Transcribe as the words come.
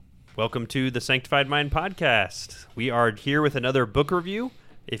Welcome to the Sanctified Mind podcast. We are here with another book review.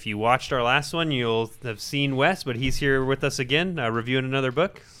 If you watched our last one, you'll have seen Wes, but he's here with us again, reviewing another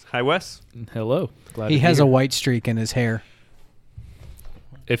book. Hi, Wes. Hello. Glad He to be has here. a white streak in his hair.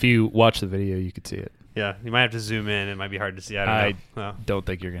 If you watch the video, you could see it. Yeah, you might have to zoom in. It might be hard to see. I don't know. Well, Don't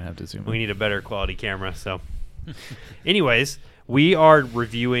think you're going to have to zoom we in. need a better quality camera. So, anyways, we are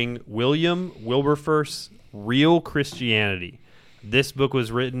reviewing William Wilberforce, Real Christianity. This book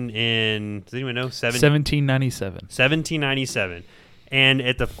was written in, does anyone know? 1797. 1797.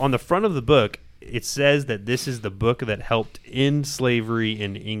 And on the front of the book, it says that this is the book that helped end slavery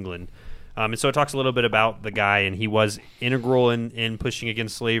in England. And so it talks a little bit about the guy, and he was integral in pushing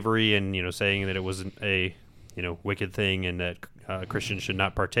against slavery and, saying that it was a, wicked thing and that Christians should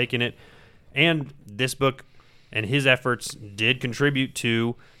not partake in it. And this book and his efforts did contribute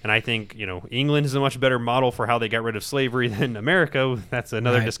to, and I think, England is a much better model for how they got rid of slavery than America. That's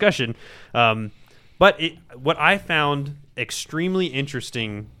another Right. discussion. But what I found extremely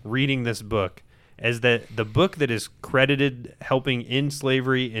interesting reading this book is that the book that is credited helping end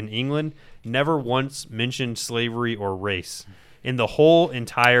slavery in England never once mentioned slavery or race in the whole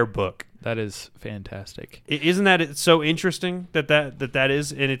entire book. That is fantastic. Isn't that so interesting that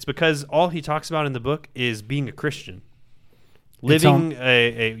is? And it's because all he talks about in the book is being a Christian, living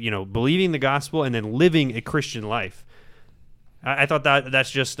believing the gospel and then living a Christian life. I thought that's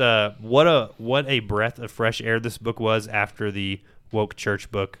just what a breath of fresh air this book was after the woke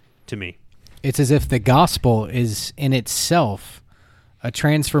church book to me. It's as if the gospel is in itself a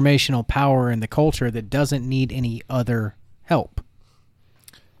transformational power in the culture that doesn't need any other help.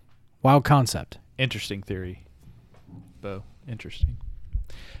 Wild concept. Interesting theory, Bo. Interesting.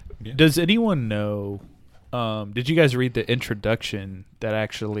 Yeah. Does anyone know, did you guys read the introduction that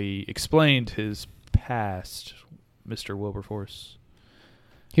actually explained his past, Mr. Wilberforce?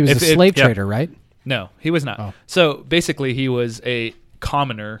 He was a slave trader, right? No, he was not. Oh. So basically, he was a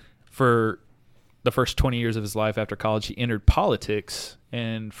commoner for the first 20 years of his life. After college, he entered politics.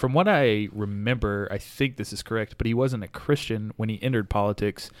 And from what I remember, I think this is correct, but he wasn't a Christian when he entered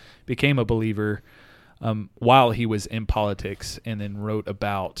politics, became a believer while he was in politics, and then wrote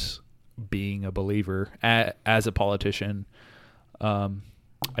about being a believer as a politician.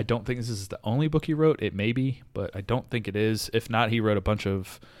 I don't think this is the only book he wrote. It may be, but I don't think it is. If not, he wrote a bunch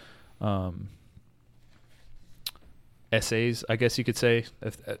of essays, I guess you could say,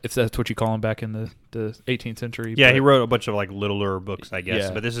 if that's what you call them back in the 18th century. Yeah, but, he wrote a bunch of littler books, I guess,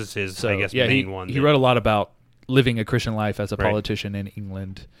 but this is his, main one. He wrote a lot about living a Christian life as a politician in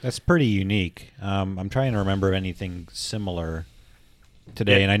England. That's pretty unique. I'm trying to remember anything similar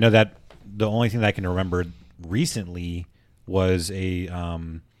today, and I know that the only thing that I can remember recently was a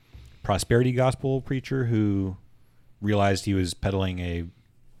prosperity gospel preacher who realized he was peddling a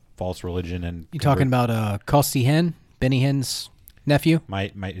false religion. And You talking about Costi Hinn, Benny Hinn's nephew?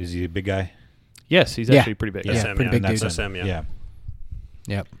 Is he a big guy? Yes, he's Yeah. actually pretty big. Yeah, pretty big dude. That's SM, Yeah.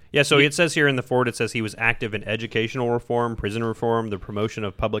 Yep. Yeah, so it says here in the forward, it says he was active in educational reform, prison reform, the promotion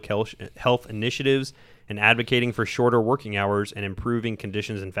of public health initiatives, and advocating for shorter working hours and improving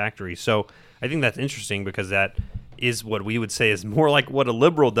conditions in factories. So I think that's interesting because that is what we would say is more like what a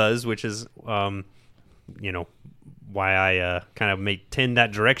liberal does, which is, why I kind of may tend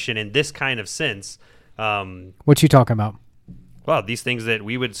that direction in this kind of sense. What you talking about? Well, these things that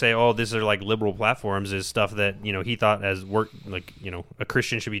we would say, oh, these are like liberal platforms, is stuff that, he thought as a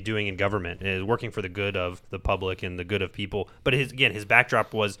Christian should be doing in government, is working for the good of the public and the good of people. But his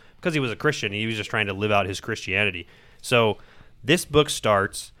backdrop was because he was a Christian, he was just trying to live out his Christianity. So this book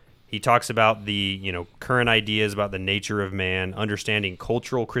starts, he talks about the, current ideas about the nature of man, understanding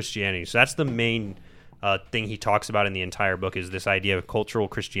cultural Christianity. So that's the main thing he talks about in the entire book, is this idea of cultural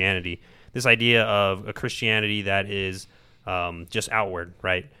Christianity, this idea of a Christianity that is just outward,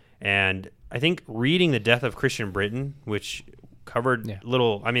 right? And I think reading The Death of Christian Britain, which covered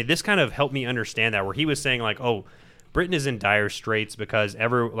this kind of helped me understand that, where he was saying like, oh, Britain is in dire straits because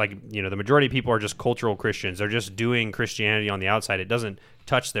the majority of people are just cultural Christians. They're just doing Christianity on the outside. It doesn't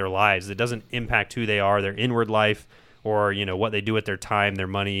touch their lives. It doesn't impact who they are, their inward life, or, what they do with their time, their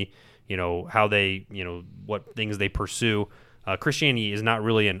money, how they, what things they pursue. Christianity is not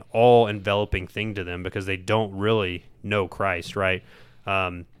really an all-enveloping thing to them because they don't really know Christ, right?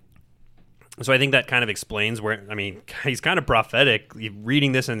 So I think that kind of explains he's kind of prophetic,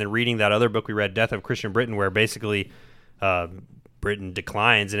 reading this and then reading that other book we read, Death of Christian Britain, where basically Britain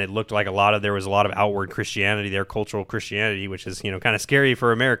declines, and it looked like there was a lot of outward Christianity there, cultural Christianity, which is, kind of scary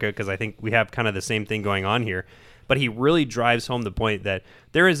for America because I think we have kind of the same thing going on here. But he really drives home the point that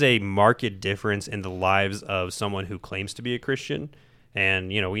there is a marked difference in the lives of someone who claims to be a Christian And,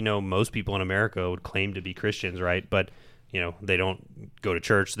 we know most people in America would claim to be Christians, right? But, they don't go to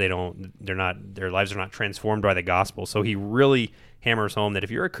church. Their lives are not transformed by the gospel. So he really hammers home that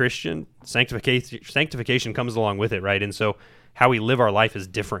if you're a Christian, sanctification comes along with it, right? And so how we live our life is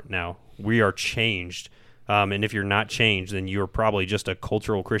different now. We are changed. And if you're not changed, then you're probably just a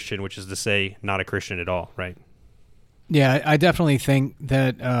cultural Christian, which is to say not a Christian at all, right? Yeah, I definitely think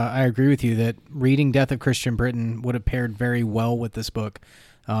that I agree with you that reading Death of Christian Britain would have paired very well with this book,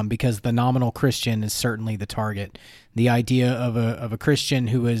 because the nominal Christian is certainly the target. The idea of a Christian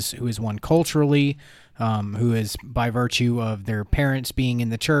who is one culturally, who is by virtue of their parents being in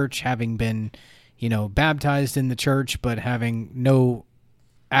the church, having been, baptized in the church, but having no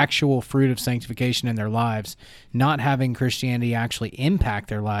actual fruit of sanctification in their lives, not having Christianity actually impact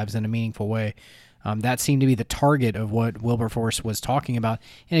their lives in a meaningful way. That seemed to be the target of what Wilberforce was talking about.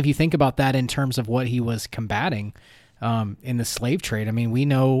 And if you think about that in terms of what he was combating in the slave trade, we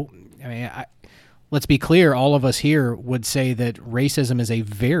know, let's be clear, all of us here would say that racism is a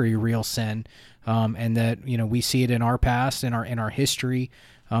very real sin, and that, we see it in our past, in our history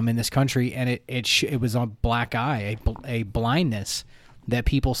in this country, and it was a black eye, a blindness that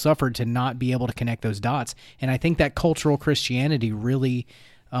people suffered to not be able to connect those dots. And I think that cultural Christianity really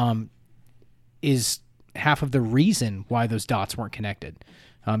is half of the reason why those dots weren't connected,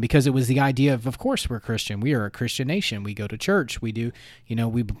 because it was the idea of course, we're Christian. We are a Christian nation. We go to church. We do,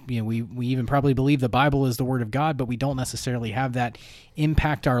 we even probably believe the Bible is the Word of God, but we don't necessarily have that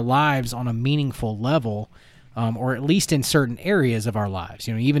impact our lives on a meaningful level, or at least in certain areas of our lives.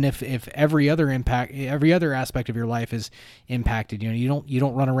 Even if every other aspect of your life is impacted, you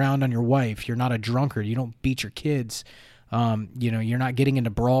don't run around on your wife. You're not a drunkard. You don't beat your kids. You're not getting into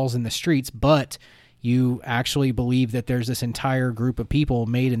brawls in the streets, but you actually believe that there's this entire group of people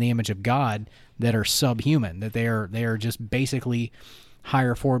made in the image of God that are subhuman, that they are just basically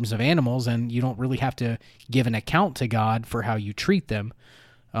higher forms of animals, and you don't really have to give an account to God for how you treat them,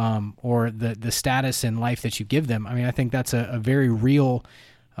 or the status in life that you give them. I think that's a very real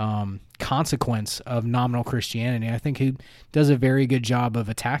consequence of nominal Christianity. I think he does a very good job of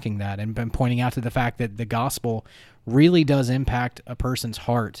attacking that and pointing out to the fact that the gospel really does impact a person's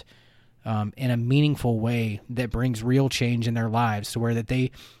heart in a meaningful way that brings real change in their lives, to where that they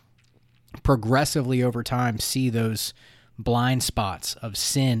progressively over time see those blind spots of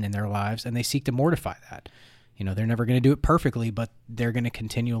sin in their lives, and they seek to mortify that. They're never going to do it perfectly, but they're going to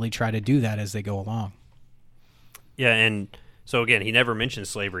continually try to do that as they go along. Yeah, and so again, he never mentions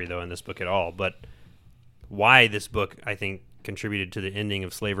slavery, though, in this book at all. But why this book, I think, contributed to the ending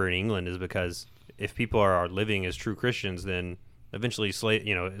of slavery in England is because if people are living as true Christians, then eventually,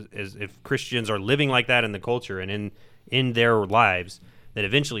 if Christians are living like that in the culture and in their lives, then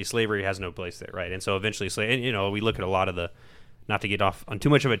eventually slavery has no place there, right? And so eventually, we look at a lot of the, not to get off on too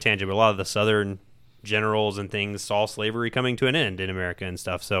much of a tangent, but a lot of the Southern generals and things saw slavery coming to an end in America and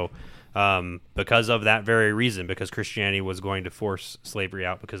stuff. So because of that very reason, because Christianity was going to force slavery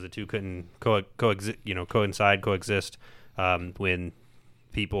out, because the two couldn't coexist when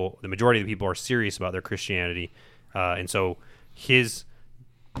the majority of the people are serious about their Christianity. And so his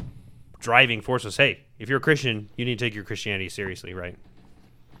driving force was, hey, if you're a Christian, you need to take your Christianity seriously, right?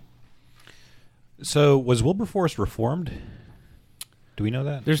 So was Wilberforce Reformed? Do we know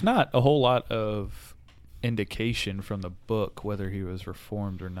that? There's not a whole lot of indication from the book whether he was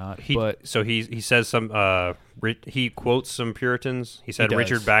Reformed or not. He says he quotes some Puritans. He said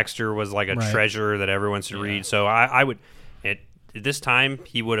Richard Baxter was like a treasure that everyone should read. So I would, at this time,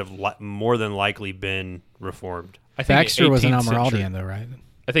 he would have more than likely been Reformed. I think Baxter was an Almoravian, though, right?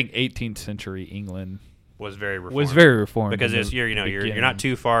 I think 18th century England was very reformed. Because it's you're not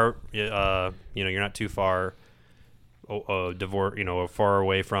too far. You're not too far. Far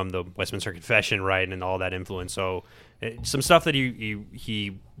away from the Westminster Confession, right, and all that influence. So, some stuff that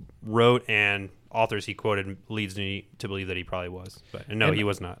he wrote and authors he quoted leads me to believe that he probably was, but he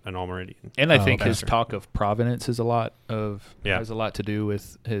was not an Almoravian. And I think his talk of providence has a lot to do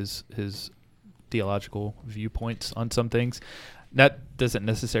with his theological viewpoints on some things. That doesn't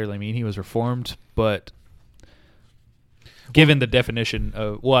necessarily mean he was Reformed, but given the definition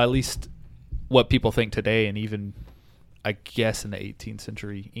of, at least what people think today, and even I guess in the 18th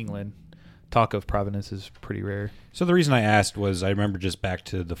century England, talk of providence is pretty rare. So the reason I asked was I remember just back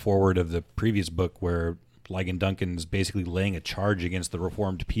to the foreword of the previous book where Ligon Duncan's basically laying a charge against the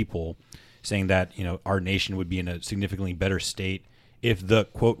Reformed people, saying that our nation would be in a significantly better state if the,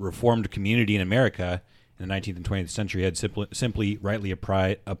 quote, Reformed community in America in the 19th and 20th century had simply rightly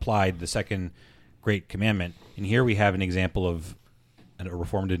applied the second great commandment. And here we have an example of a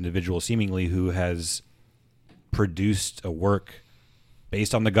Reformed individual seemingly who has produced a work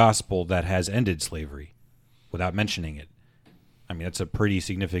based on the gospel that has ended slavery without mentioning it. I mean, that's a pretty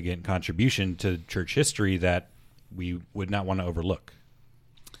significant contribution to church history that we would not want to overlook.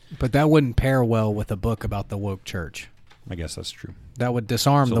 But that wouldn't pair well with a book about the woke church. I guess that's true. That would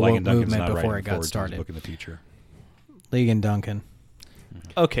disarm So the woke Ligon Duncan's movement not before writing it got forward to his started. book in the future. Ligon Duncan.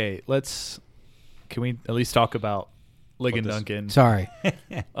 Okay, can we at least talk about Ligon this- Duncan? Sorry.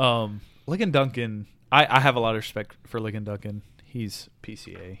 Ligon Duncan, I have a lot of respect for Ligon Duncan. He's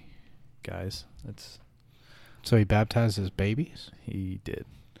PCA, guys. So he baptized his babies? He did.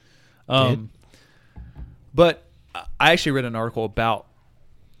 Did? But I actually read an article about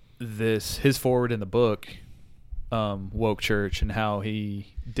his forward in the book, Woke Church, and how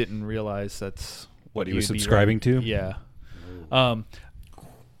he didn't realize that's What he you'd was be subscribing writing. to? Yeah.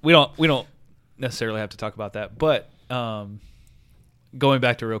 We don't necessarily have to talk about that, but going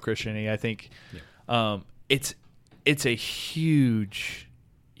back to real Christianity, I think it's a huge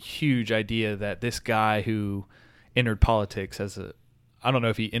idea that this guy who entered politics I don't know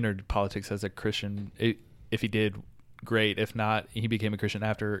if he entered politics as a Christian. If he did, great. If not, he became a Christian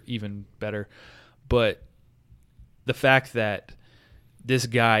after, even better. But the fact that this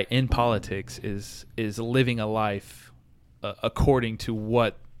guy in politics is living a life according to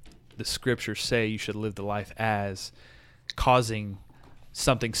what the scriptures say you should live the life as, causing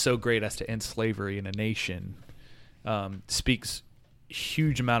something so great as to end slavery in a nation, speaks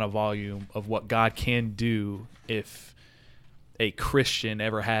huge amount of volume of what God can do if a Christian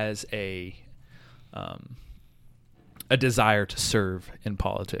ever has a desire to serve in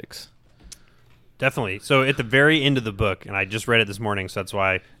politics. Definitely. So at the very end of the book, and I just read it this morning, so that's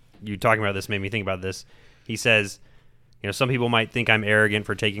why you talking about this made me think about this. He says, some people might think I'm arrogant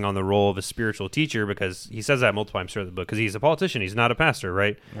for taking on the role of a spiritual teacher, because he says that multiple times throughout the book, because he's a politician. He's not a pastor,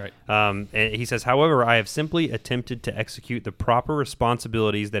 right? Right. And he says, however, I have simply attempted to execute the proper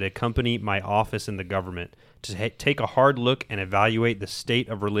responsibilities that accompany my office in the government, to take a hard look and evaluate the state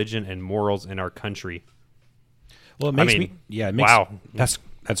of religion and morals in our country. Well, it makes wow.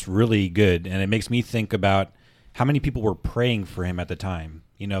 That's really good, and it makes me think about how many people were praying for him at the time.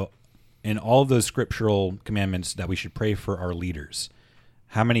 In all of those scriptural commandments that we should pray for our leaders,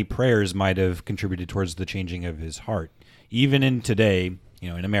 how many prayers might have contributed towards the changing of his heart? Even in today,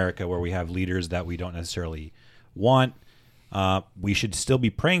 in America, where we have leaders that we don't necessarily want, we should still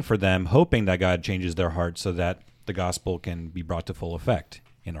be praying for them, hoping that God changes their heart so that the gospel can be brought to full effect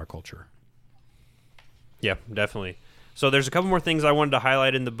in our culture. Yeah, definitely. So there's a couple more things I wanted to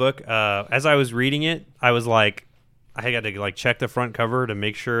highlight in the book. As I was reading it, I was like, I had to check the front cover to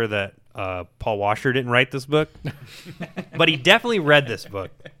make sure that Paul Washer didn't write this book. But he definitely read this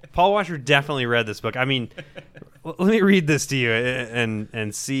book. Paul Washer definitely read this book. I mean, let me read this to you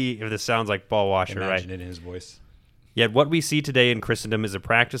and see if this sounds like Paul Washer, right? Imagine it in his voice. Yet what we see today in Christendom is a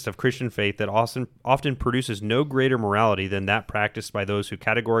practice of Christian faith that often produces no greater morality than that practiced by those who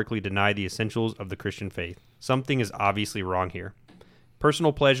categorically deny the essentials of the Christian faith. Something is obviously wrong here.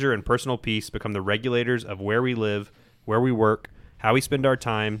 Personal pleasure and personal peace become the regulators of where we live, where we work, how we spend our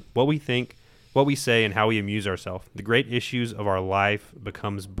time, what we think, what we say, and how we amuse ourselves. The great issues of our life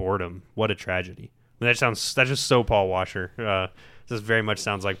becomes boredom. What a tragedy. That's just so Paul Washer. This very much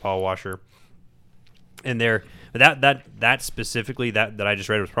sounds like Paul Washer. And there, that specifically that I just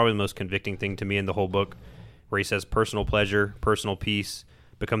read was probably the most convicting thing to me in the whole book, where he says personal pleasure, personal peace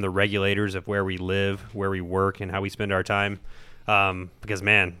become the regulators of where we live, where we work, and how we spend our time. Because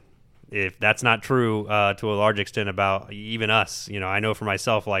man, if that's not true to a large extent about even us, I know for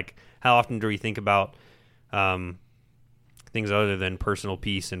myself, how often do we think about things other than personal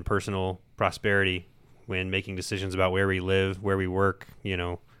peace and personal prosperity when making decisions about where we live, where we work,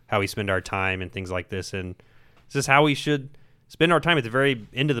 how we spend our time and things like this. And this is how we should spend our time. At the very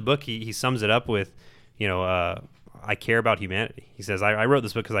end of the book, he sums it up with, I care about humanity. He says, I wrote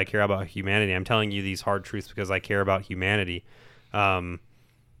this book because I care about humanity. I'm telling you these hard truths because I care about humanity. And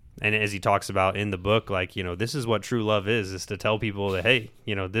as he talks about in the book, this is what true love is to tell people that, hey,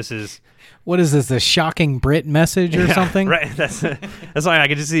 this is... What is this, a shocking Brit message or something? Right. That's why I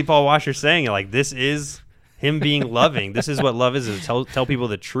could just see Paul Washer saying it, this is him being loving. This is what love is tell people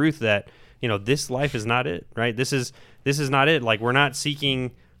the truth that, this life is not it, right? This is not it. We're not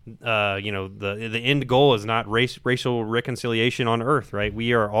seeking, the end goal is not racial reconciliation on earth, right?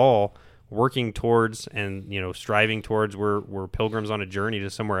 We are all working towards and, striving towards, we're pilgrims on a journey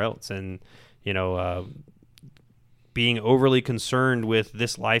to somewhere else. And, being overly concerned with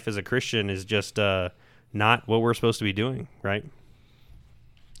this life as a Christian is just not what we're supposed to be doing, right?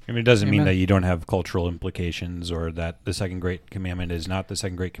 I mean, it doesn't mean that you don't have cultural implications or that the second great commandment is not the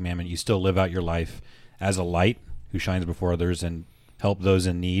second great commandment. You still live out your life as a light who shines before others and help those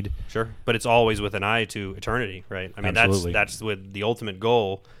in need. Sure, but it's always with an eye to eternity, right? I mean, Absolutely. that's with the ultimate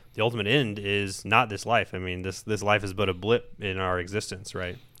goal. The ultimate end is not this life. I mean, this life is but a blip in our existence,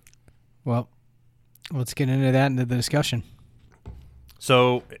 right? Well, let's get into that into the discussion.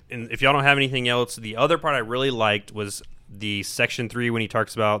 So, if y'all don't have anything else, the other part I really liked was the section 3 when he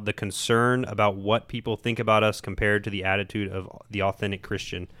talks about the concern about what people think about us compared to the attitude of the authentic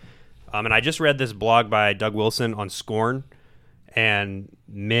Christian. And I just read this blog by Doug Wilson on scorn and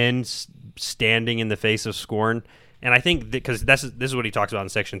men standing in the face of scorn. And I think because this is what he talks about in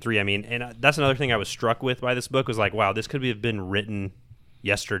section 3. I mean, and that's another thing I was struck with by this book was like, wow, this could have been written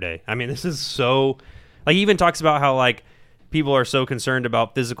yesterday. I mean, this is so, like, he even talks about how, like, people are so concerned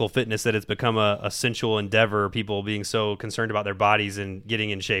about physical fitness that it's become a sensual endeavor, people being so concerned about their bodies and getting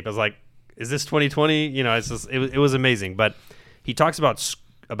in shape. I was like, is this 2020? You know, it's just, it was amazing. But he talks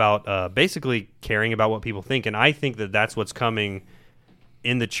about basically caring about what people think. And I think that that's what's coming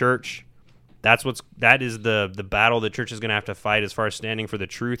in the church. That is the battle the church is going to have to fight as far as standing for the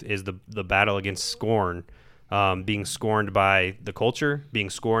truth, is the battle against scorn, being scorned by the culture, being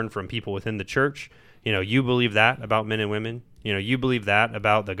scorned from people within the church. You know, you believe that about men and women. You know, you believe that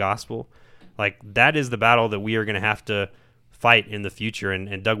about the gospel. Like, that is the battle that we are going to have to fight in the future.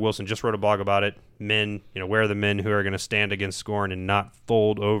 And Doug Wilson just wrote a blog about it. Men, you know, where are the men who are going to stand against scorn and not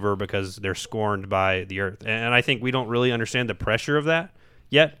fold over because they're scorned by the earth? And I think we don't really understand the pressure of that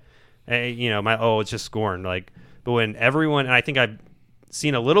yet. You know, it's just scorn. Like, but when everyone, and I think I've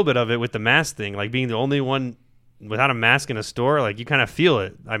seen a little bit of it with the mask thing, like being the only one without a mask in a store, like, you kind of feel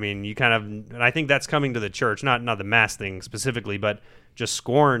it. I mean, you kind of, and I think that's coming to the church, not the mask thing specifically, but just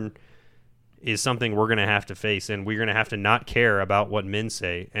scorn is something we're going to have to face, and we're going to have to not care about what men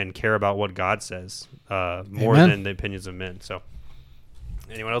say and care about what God says more Amen. than the opinions of men. So,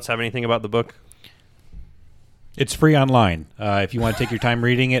 anyone else have anything about the book? It's free online. If you want to take your time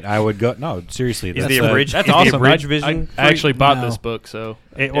reading it, I would go. No, seriously. Is the abridged? That's is awesome. The abridged version? I actually bought No. this book, so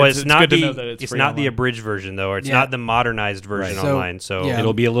It's not good to the know that it's free not the online. abridged version though, or it's Yeah. not the modernized version Right. So, online. So yeah.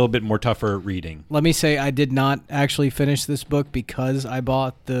 It'll be a little bit more tougher reading. Let me say I did not actually finish this book because I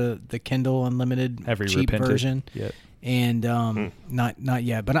bought the Kindle Unlimited Have you cheap repented version, yet? and not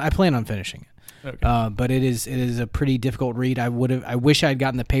yet, but I plan on finishing it. Okay. But it is a pretty difficult read. I wish I had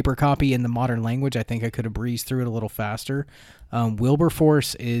gotten the paper copy in the modern language. I think I could have breezed through it a little faster.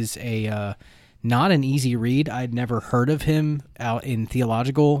 Wilberforce is not an easy read. I'd never heard of him out in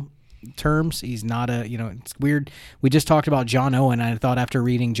theological terms. He's not it's weird. We just talked about John Owen. I thought after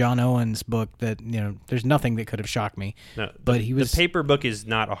reading John Owen's book that, there's nothing that could have shocked me. no, but the paper book is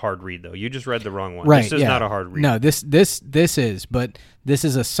not a hard read though. You just read the wrong one. Right, This is yeah. not a hard read. No, this is, but this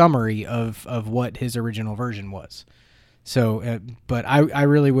is a summary of what his original version was. So, but I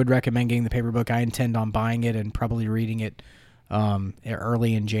really would recommend getting the paper book. I intend on buying it and probably reading it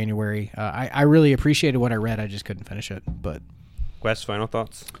early in January. I really appreciated what I read. I just couldn't finish it. But Wes, final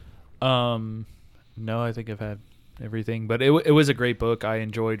thoughts? No, I think I've had everything, but it was a great book. I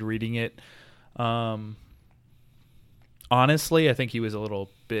enjoyed reading it. Honestly, I think he was a little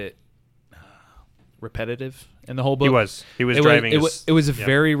bit repetitive in the whole book. He was driving. It was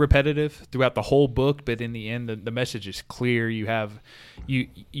very repetitive throughout the whole book, but in the end, the message is clear. You have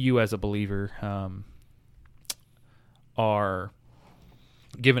you as a believer are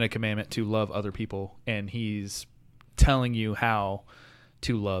given a commandment to love other people, and he's telling you how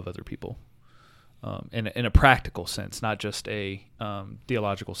to love other people in a practical sense, not just a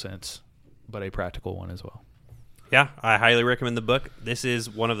theological sense, but a practical one as well. Yeah, I highly recommend the book. This is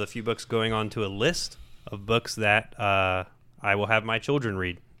one of the few books going on to a list of books that I will have my children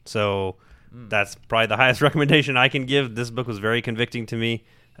read. So that's probably the highest recommendation I can give. This book was very convicting to me.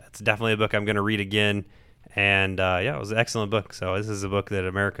 It's definitely a book I'm going to read again. And it was an excellent book. So this is a book that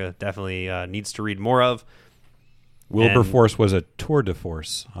America definitely needs to read more of. Wilberforce was a tour de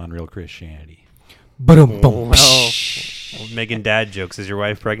force on Real Christianity. boom. Making dad jokes. Is your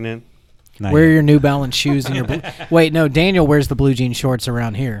wife pregnant? Not Wear yet. your New Balance shoes and your blue. Wait, no, Daniel wears the blue jean shorts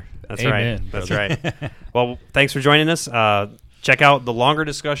around here. That's Amen, right. That's right. Well, thanks for joining us. Check out the longer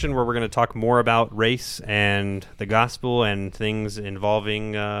discussion where we're going to talk more about race and the gospel and things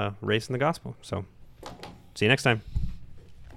involving race and the gospel. So see you next time.